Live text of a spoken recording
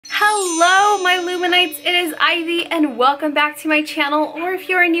Hello my Luminites, it is Ivy and welcome back to my channel, or if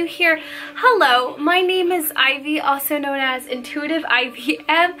you are new here, hello, my name is Ivy, also known as Intuitive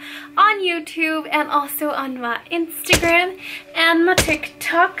IVM on YouTube and also on my Instagram and my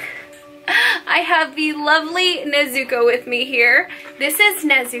TikTok. I have the lovely Nezuko with me here. This is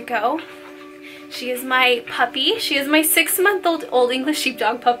Nezuko. She is my puppy. She is my 6-month-old Old English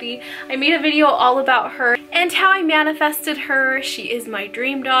Sheepdog puppy. I made a video all about her and how I manifested her. She is my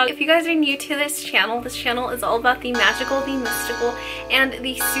dream dog. If you guys are new to this channel is all about the magical, the mystical, and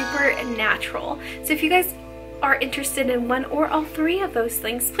the supernatural. So if you guys are interested in one or all three of those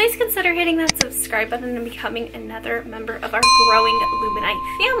things, please consider hitting that subscribe button and becoming another member of our growing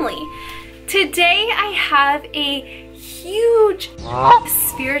Luminite family. Today I have a huge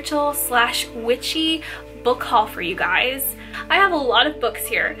spiritual / witchy book haul for you guys. I have a lot of books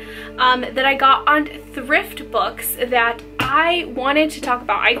here that I got on thrift books that I wanted to talk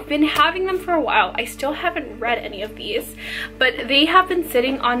about. I've been having them for a while. I still haven't read any of these, but they have been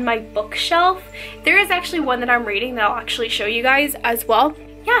sitting on my bookshelf. There is actually one that I'm reading that I'll actually show you guys as well.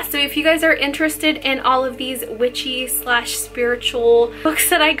 Yeah, so if you guys are interested in all of these witchy / spiritual books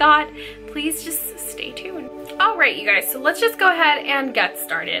that I got, please just stay tuned. Alright you guys, so let's just go ahead and get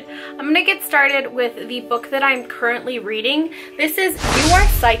started. I'm gonna get started with the book that I'm currently reading. This is You Are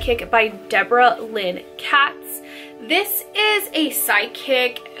Psychic by Debra Lynne Katz. This is a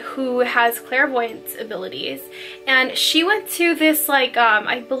psychic who has clairvoyance abilities, and she went to this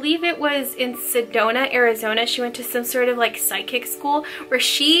I believe it was in Sedona, Arizona. She went to some sort of psychic school where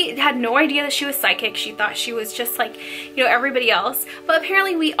she had no idea that she was psychic. She thought she was just everybody else, but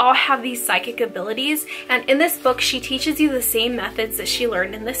apparently we all have these psychic abilities, and in this book she teaches you the same methods that she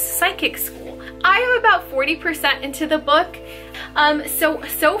learned in this psychic school. I am about 40% into the book.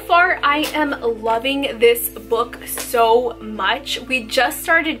 So far I am loving this book so much. We just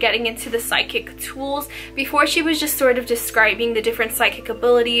started getting into the psychic tools. Before she was just sort of describing the different psychic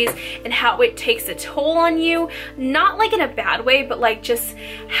abilities and how it takes a toll on you, not in a bad way, but just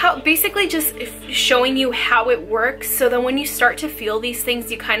how, basically just showing you how it works, so then when you start to feel these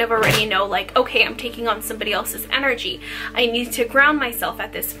things you kind of already know okay, I'm taking on somebody else's energy. I need to ground myself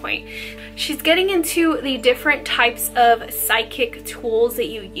at this point. She's getting into the different types of psychic tools that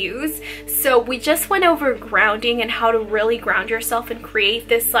you use. So we just went over grounding and how to really ground yourself and create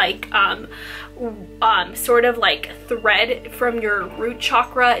this sort of thread from your root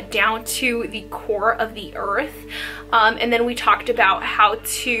chakra down to the core of the earth. And then we talked about how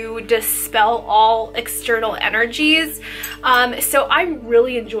to dispel all external energies. So I'm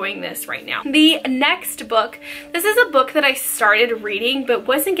really enjoying this right now. The next book, this is a book that I started reading but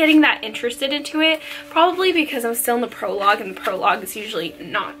wasn't getting that interested into it, probably because I'm still in the prologue, and the prologue is usually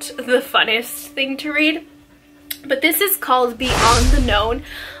not the funnest thing to read. But this is called Beyond the Known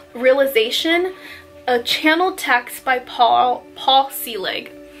Realization, a channeled text by Paul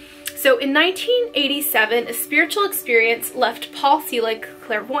Selig. So in 1987, a spiritual experience left Paul Selig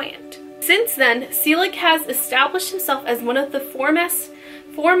clairvoyant. Since then, Selig has established himself as one of the foremost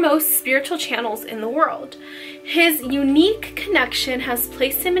spiritual channels in the world. His unique connection has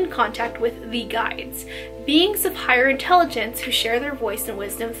placed him in contact with the guides, beings of higher intelligence who share their voice and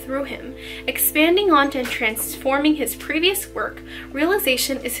wisdom through him. Expanding on and transforming his previous work,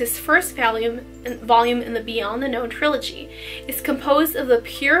 Realization is his first volume in the Beyond the Known trilogy. It's composed of the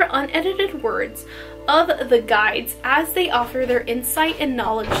pure, unedited words of the guides as they offer their insight and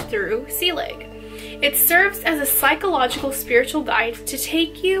knowledge through Selig. It serves as a psychological spiritual guide to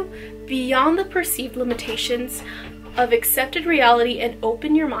take you beyond the perceived limitations of accepted reality and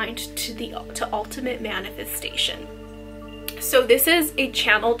open your mind to ultimate manifestation. So this is a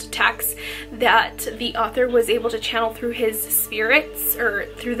channeled text that the author was able to channel through his spirits, or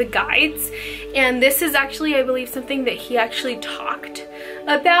through the guides, and this is actually, I believe, something that he actually talked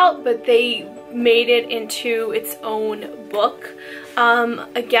about, but they made it into its own book.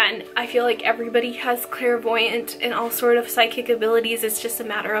 Again, I feel like everybody has clairvoyant and all sort of psychic abilities. It's just a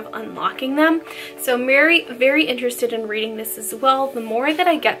matter of unlocking them. So I'm very interested in reading this as well. The more that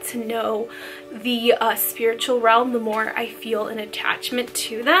I get to know the spiritual realm, the more I feel an attachment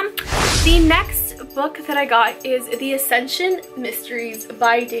to them. The next book that I got is The Ascension Mysteries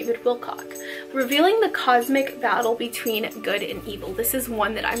by David Wilcock, revealing the cosmic battle between good and evil. This is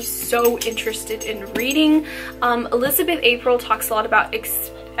one that I'm so interested in reading. Elizabeth April talks a lot about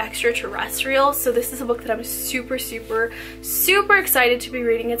extraterrestrials, so this is a book that I'm super excited to be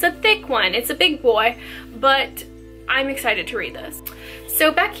reading. It's a thick one, it's a big boy, but I'm excited to read this.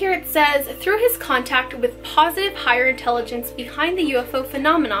 So back here it says, through his contact with positive higher intelligence behind the UFO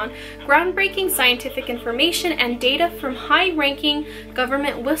phenomenon, groundbreaking scientific information, and data from high-ranking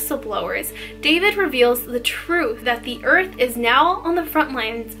government whistleblowers, David reveals the truth that the Earth is now on the front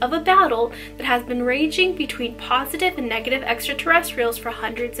lines of a battle that has been raging between positive and negative extraterrestrials for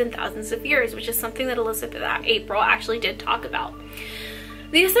hundreds and thousands of years, which is something that Elizabeth April actually did talk about.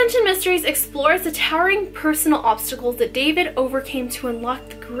 The Ascension Mysteries explores the towering personal obstacles that David overcame to unlock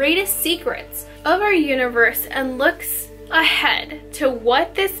the greatest secrets of our universe and looks ahead to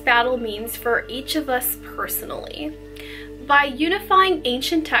what this battle means for each of us personally. By unifying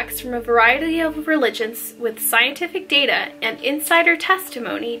ancient texts from a variety of religions with scientific data and insider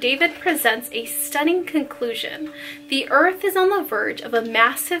testimony, David presents a stunning conclusion. The Earth is on the verge of a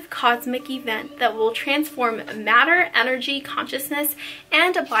massive cosmic event that will transform matter, energy, consciousness,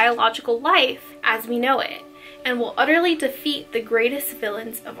 and biological life as we know it, and will utterly defeat the greatest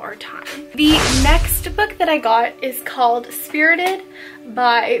villains of our time. The next book that I got is called Spirited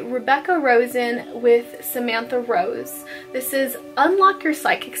by Rebecca Rosen with Samantha Rose. This is Unlock Your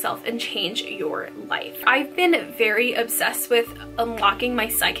Psychic Self and Change Your Life. I've been very obsessed with unlocking my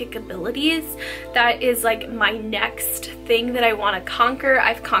psychic abilities. That is like my next thing that I want to conquer.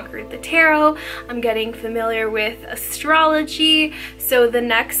 I've conquered the tarot. I'm getting familiar with astrology. So the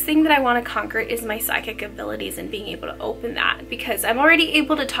next thing that I want to conquer is my psychic abilities and being able to open that, because I'm already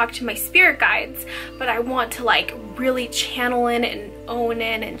able to talk to my spirit guides, but I want to like really channel in and own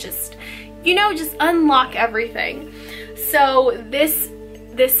in and just, you know, just unlock everything. So this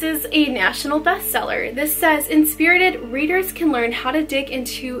is a national bestseller. This says, in Spirited, readers can learn how to dig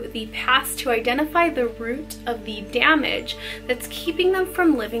into the past to identify the root of the damage that's keeping them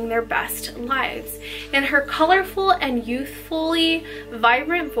from living their best lives. In her colorful and youthfully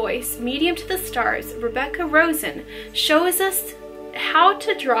vibrant voice, medium to the stars, Rebecca Rosen shows us how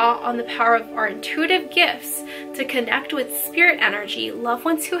to draw on the power of our intuitive gifts to connect with spirit energy, loved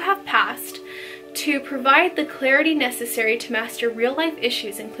ones who have passed, to provide the clarity necessary to master real-life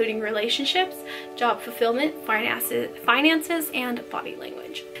issues, including relationships, job fulfillment, finances, and body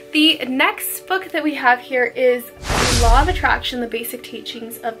language. The next book that we have here is Law of Attraction, The Basic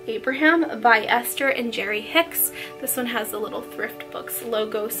Teachings of Abraham by Esther and Jerry Hicks. This one has the little Thrift Books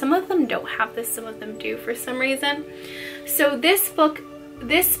logo. Some of them don't have this, some of them do for some reason. So this book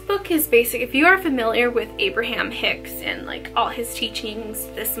is basic. If you are familiar with Abraham Hicks and like all his teachings,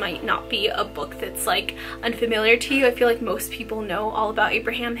 this might not be a book that's like unfamiliar to you. I feel like most people know all about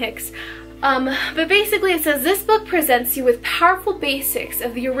Abraham Hicks. But basically it says, this book presents you with powerful basics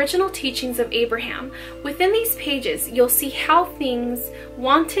of the original teachings of Abraham. Within these pages, you'll see how things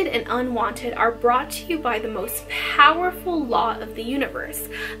wanted and unwanted are brought to you by the most powerful law of the universe,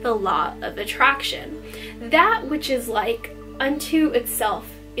 the law of attraction. That which is like unto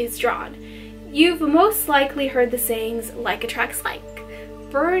itself is drawn. You've most likely heard the sayings, like attracts like,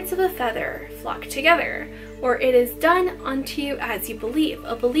 birds of a feather flock together, or it is done unto you as you believe.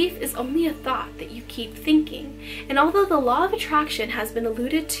 A belief is only a thought that you keep thinking. And although the law of attraction has been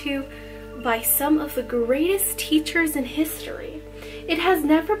alluded to by some of the greatest teachers in history, it has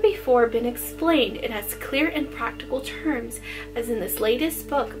never before been explained in as clear and practical terms as in this latest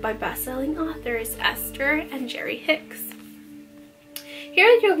book by best-selling authors Esther and Jerry Hicks. Here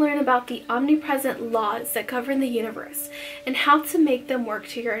you'll learn about the omnipresent laws that govern the universe and how to make them work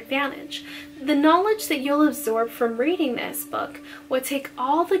to your advantage. The knowledge that you'll absorb from reading this book will take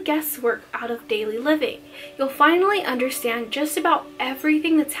all the guesswork out of daily living. You'll finally understand just about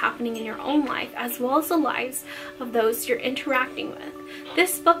everything that's happening in your own life, as well as the lives of those you're interacting with.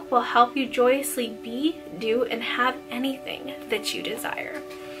 This book will help you joyously be, do, and have anything that you desire.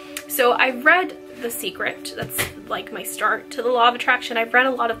 So I've read The Secret. That's like my start to the Law of Attraction. I've read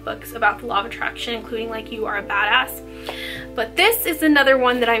a lot of books about the Law of Attraction, including like You Are a Badass. But this is another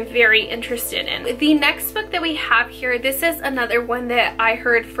one that I'm very interested in. The next book that we have here, this is another one that I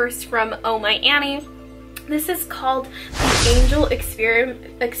heard first from Oh My Annie. This is called The Angel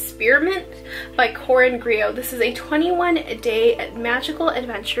Experiment by Corin Grillo. This is a 21-day magical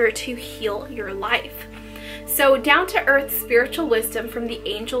adventure to heal your life. So down-to-earth spiritual wisdom from the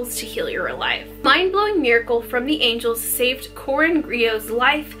angels to heal your life. Mind-blowing miracle from the angels saved Corin Grillo's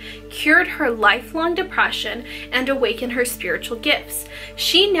life, cured her lifelong depression, and awakened her spiritual gifts.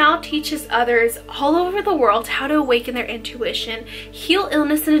 She now teaches others all over the world how to awaken their intuition, heal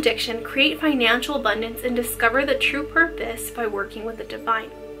illness and addiction, create financial abundance, and discover the true purpose by working with the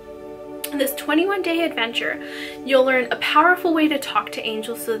divine. In this 21-day adventure, you'll learn a powerful way to talk to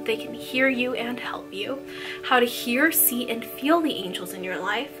angels so that they can hear you and help you, how to hear, see, and feel the angels in your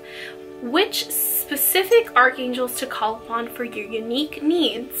life, which specific archangels to call upon for your unique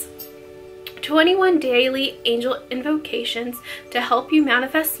needs, 21 daily angel invocations to help you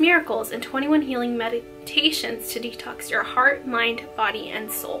manifest miracles, and 21 healing meditations to detox your heart, mind, body,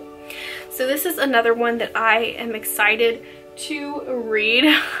 and soul. So this is another one that I am excited to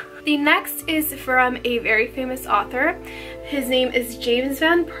read. The next is from a very famous author. His name is James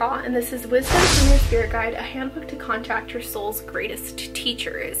Van Praagh, and this is Wisdom from Your Spirit Guide, a handbook to contact your soul's greatest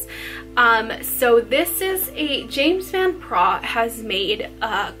teachers. So this is James Van Praagh has made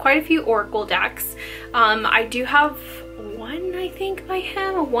quite a few oracle decks. I do have one, I think, by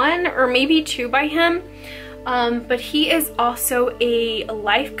him, one or maybe two by him. But he is also a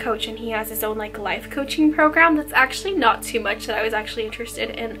life coach, and he has his own like life coaching program that's actually not too much that I was actually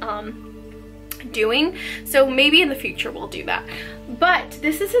interested in doing, so maybe in the future we'll do that. But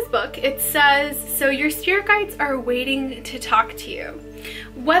this is his book. It says, so your spirit guides are waiting to talk to you.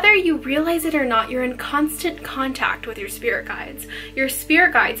 Whether you realize it or not, you're in constant contact with your spirit guides. Your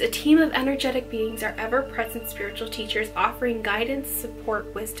spirit guides, a team of energetic beings, are ever-present spiritual teachers offering guidance,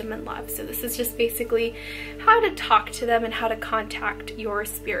 support, wisdom, and love. So this is just basically how to talk to them and how to contact your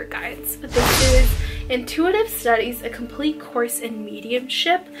spirit guides. But this is Intuitive Studies, a complete course in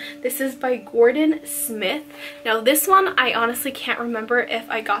mediumship. This is by Gordon Smith. Now this one, I honestly can't remember if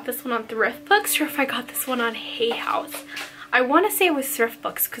I got this one on Thrift Books or if I got this one on Hay House. I want to say it was Thrift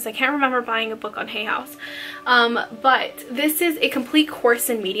Books because I can't remember buying a book on Hay House. But this is a complete course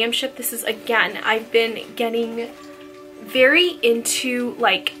in mediumship. This is, again, I've been getting very into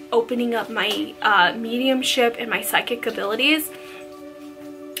like opening up my mediumship and my psychic abilities.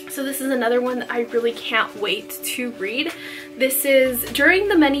 So this is another one that I really can't wait to read. This is, during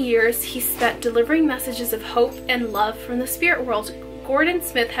the many years he spent delivering messages of hope and love from the spirit world, Gordon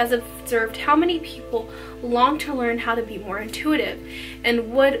Smith has observed how many people long to learn how to be more intuitive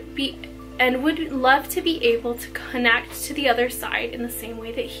and would love to be able to connect to the other side in the same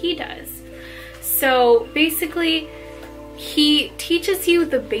way that he does. So basically, he teaches you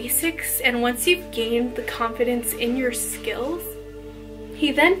the basics, and once you've gained the confidence in your skills,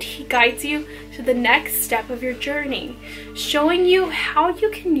 he then guides you to the next step of your journey, showing you how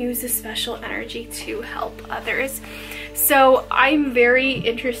you can use this special energy to help others. So I'm very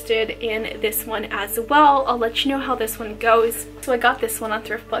interested in this one as well. I'll let you know how this one goes. So I got this one on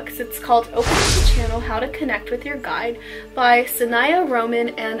Thrift Books. It's called Open the Channel, How to Connect with Your Guide by Sanaya, Roman,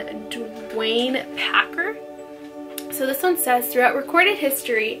 and Duane Packer. So this one says, throughout recorded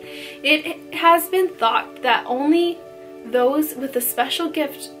history, it has been thought that only those with a special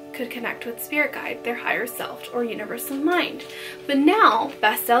gift could connect with spirit guide, their higher self, or universal mind. But now,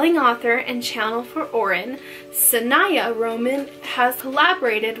 best-selling author and channel for Corin, Sanaya Roman has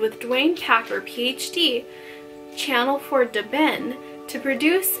collaborated with Duane Packer, PhD, channel for Debra, to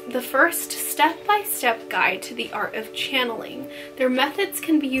produce the first step-by-step guide to the art of channeling. Their methods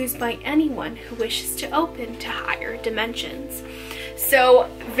can be used by anyone who wishes to open to higher dimensions. So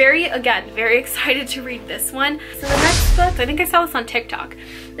very excited to read this one. So the next book, I think I saw this on TikTok.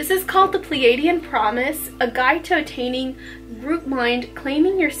 This is called The Pleiadian Promise, a guide to attaining group mind,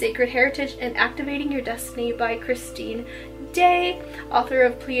 claiming your sacred heritage, and activating your destiny by Christine Day, author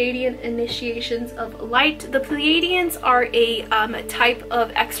of Pleiadian Initiations of Light. The Pleiadians are a type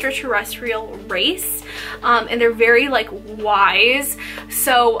of extraterrestrial race, and they're very like wise.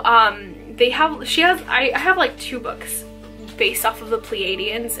 So I have like 2 books based off of the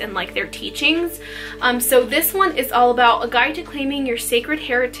Pleiadians and like their teachings. So this one is all about a guide to claiming your sacred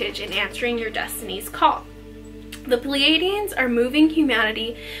heritage and answering your destiny's call. The Pleiadians are moving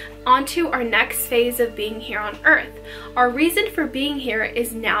humanity onto our next phase of being here on Earth. Our reason for being here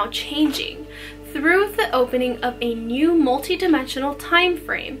is now changing. Through the opening of a new multi-dimensional time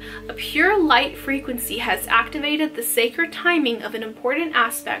frame, a pure light frequency has activated the sacred timing of an important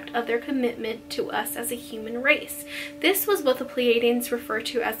aspect of their commitment to us as a human race. This was what the Pleiadians refer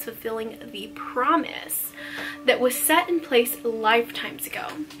to as fulfilling the promise that was set in place lifetimes ago.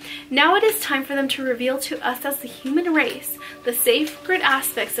 Now it is time for them to reveal to us as the human race the sacred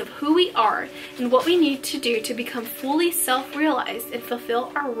aspects of who we are and what we need to do to become fully self-realized and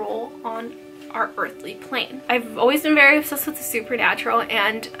fulfill our role on our earthly plane. I've always been very obsessed with the supernatural,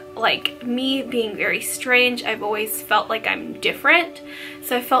 and like me being very strange, I've always felt like I'm different,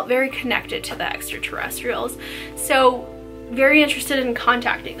 so I felt very connected to the extraterrestrials. So very interested in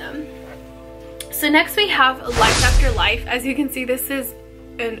contacting them. So next we have Life After Life. As you can see, this is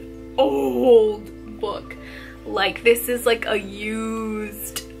an old book. Like this is like a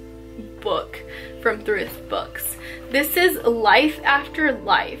used book from Thrift Books. This is Life After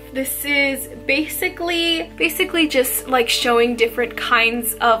Life. This is basically just like showing different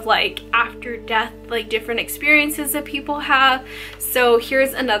kinds of like after death, like different experiences that people have. So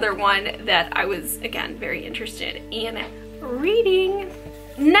here's another one that I was, again, very interested in reading.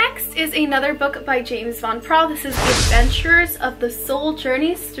 Next is another book by James Van Praagh. This is Adventures of the Soul,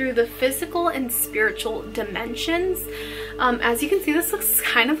 Journeys Through the Physical and Spiritual Dimensions. As you can see, this looks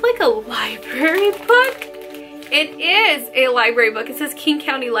kind of like a library book. It is a library book. It says King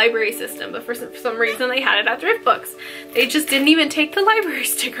County Library System, but for some reason they had it at Thrift Books. They just didn't even take the library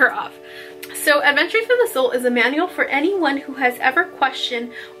sticker off. So Adventures of the Soul is a manual for anyone who has ever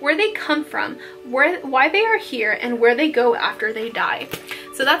questioned where they come from, why they are here, and where they go after they die.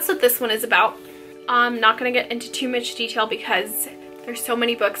 So that's what this one is about. I'm not going to get into too much detail because there's so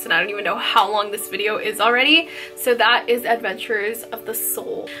many books and I don't even know how long this video is already. So that is Adventures of the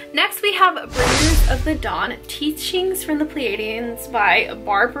Soul. Next we have Bringers of the Dawn, Teachings from the Pleiadians by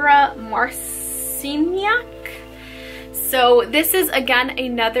Barbara Marciniak. So this is again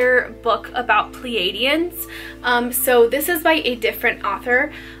another book about Pleiadians. So this is by a different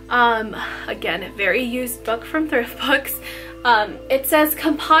author. Again, a very used book from Thrift Books. It says,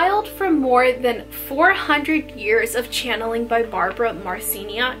 compiled from more than 400 years of channeling by Barbara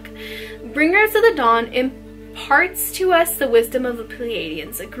Marciniak, Bringers of the Dawn imparts to us the wisdom of the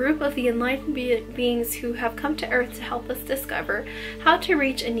Pleiadians, a group of the enlightened beings who have come to Earth to help us discover how to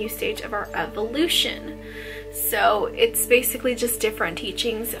reach a new stage of our evolution. So it's basically just different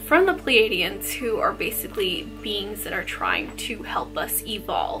teachings from the Pleiadians, who are basically beings that are trying to help us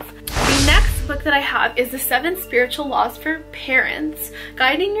evolve. The next book that I have is The 7 Spiritual Laws for Parents,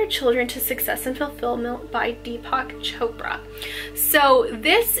 Guiding Your Children to Success and Fulfillment by Deepak Chopra. So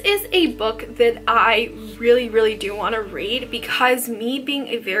this is a book that I really do want to read, because me being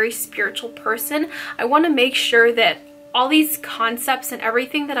a very spiritual person, I want to make sure that all these concepts and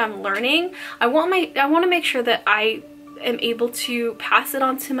everything that I'm learning, I want to make sure that I am able to pass it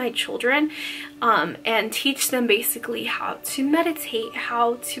on to my children, and teach them basically how to meditate,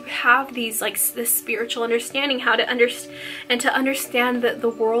 how to have these this spiritual understanding, how to understand that the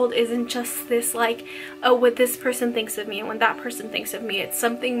world isn't just this like, oh, what this person thinks of me and when that person thinks of me, it's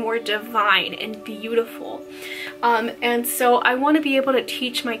something more divine and beautiful. And so I want to be able to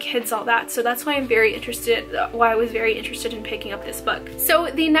teach my kids all that. So that's why I was very interested in picking up this book.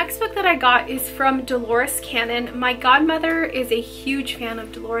 So the next book that I got is from Dolores Cannon. My godmother is a huge fan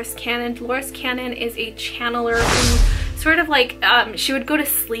of Dolores Cannon. Dolores Cannon is a channeler who sort of like, she would go to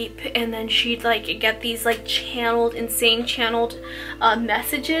sleep and then she'd like get these like insane channeled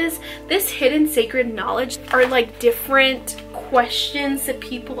messages. This hidden sacred knowledge are like different questions that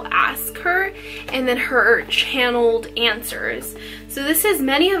people ask her and then her channeled answers. So this is,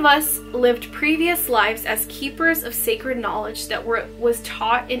 many of us lived previous lives as keepers of sacred knowledge that was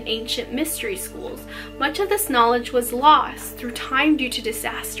taught in ancient mystery schools. Much of this knowledge was lost through time due to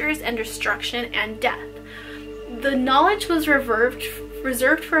disasters and destruction and death. The knowledge was reserved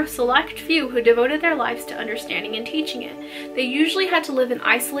for a select few who devoted their lives to understanding and teaching it. They usually had to live in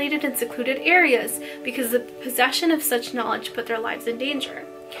isolated and secluded areas because the possession of such knowledge put their lives in danger.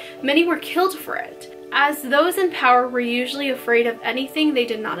 Many were killed for it, as those in power were usually afraid of anything they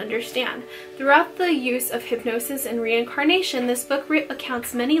did not understand. Throughout the use of hypnosis and reincarnation, this book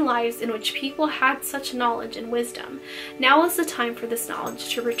recounts many lives in which people had such knowledge and wisdom. Now is the time for this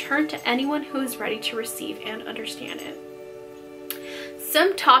knowledge to return to anyone who is ready to receive and understand it.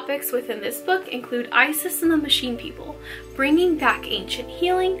 Some topics within this book include Isis and the Machine People, bringing back ancient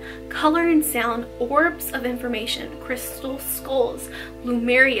healing, color and sound, orbs of information, crystal skulls,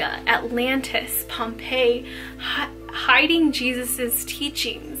 Lemuria, Atlantis, Pompeii, hiding Jesus's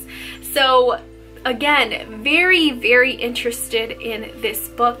teachings. So again, very interested in this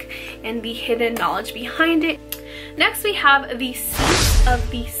book and the hidden knowledge behind it. Next we have The Seat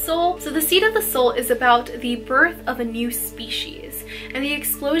of the Soul. So The Seat of the Soul is about the birth of a new species and the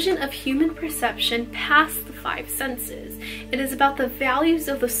explosion of human perception past the 5 senses. It is about the values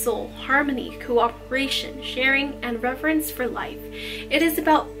of the soul, harmony, cooperation, sharing, and reverence for life. It is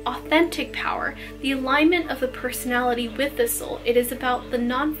about authentic power, the alignment of the personality with the soul. It is about the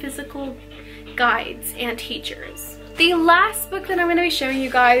non-physical guides and teachers. The last book that I'm going to be showing you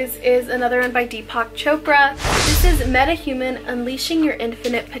guys is another one by Deepak Chopra. This is Metahuman, Unleashing Your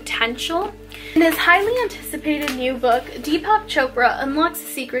Infinite Potential. In his highly anticipated new book, Deepak Chopra unlocks the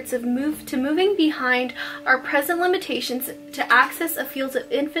secrets of moving behind our present limitations to access a field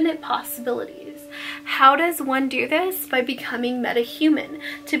of infinite possibilities. How does one do this? By becoming metahuman.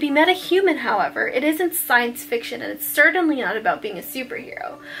 To be metahuman, however, it isn't science fiction, and it's certainly not about being a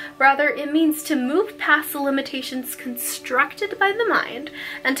superhero. Rather, it means to move past the limitations constructed by the mind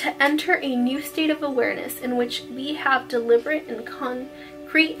and to enter a new state of awareness in which we have deliberate and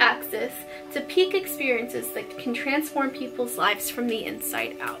concrete access to peak experiences that can transform people's lives from the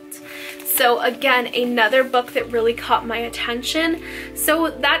inside out. So again, another book that really caught my attention. So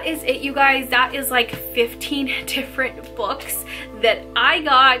that is it, you guys. That is like 15 different books that I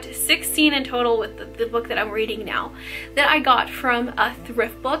got, 16 in total with the book that I'm reading now, that I got from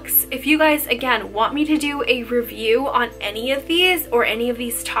Thrift Books. If you guys, again, want me to do a review on any of these or any of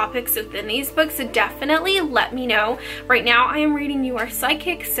these topics within these books, so definitely let me know. Right now, I am reading You Are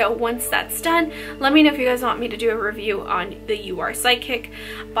Psychic, so once that's done, let me know if you guys want me to do a review on the You Are Psychic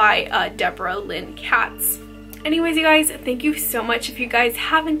by Debra, Lynne, Katz. Anyways, you guys, thank you so much. If you guys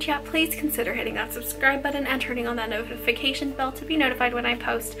haven't yet, please consider hitting that subscribe button and turning on that notification bell to be notified when I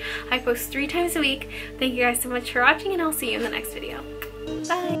post. I post 3 times a week. Thank you guys so much for watching, and I'll see you in the next video.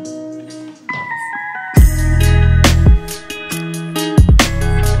 Bye!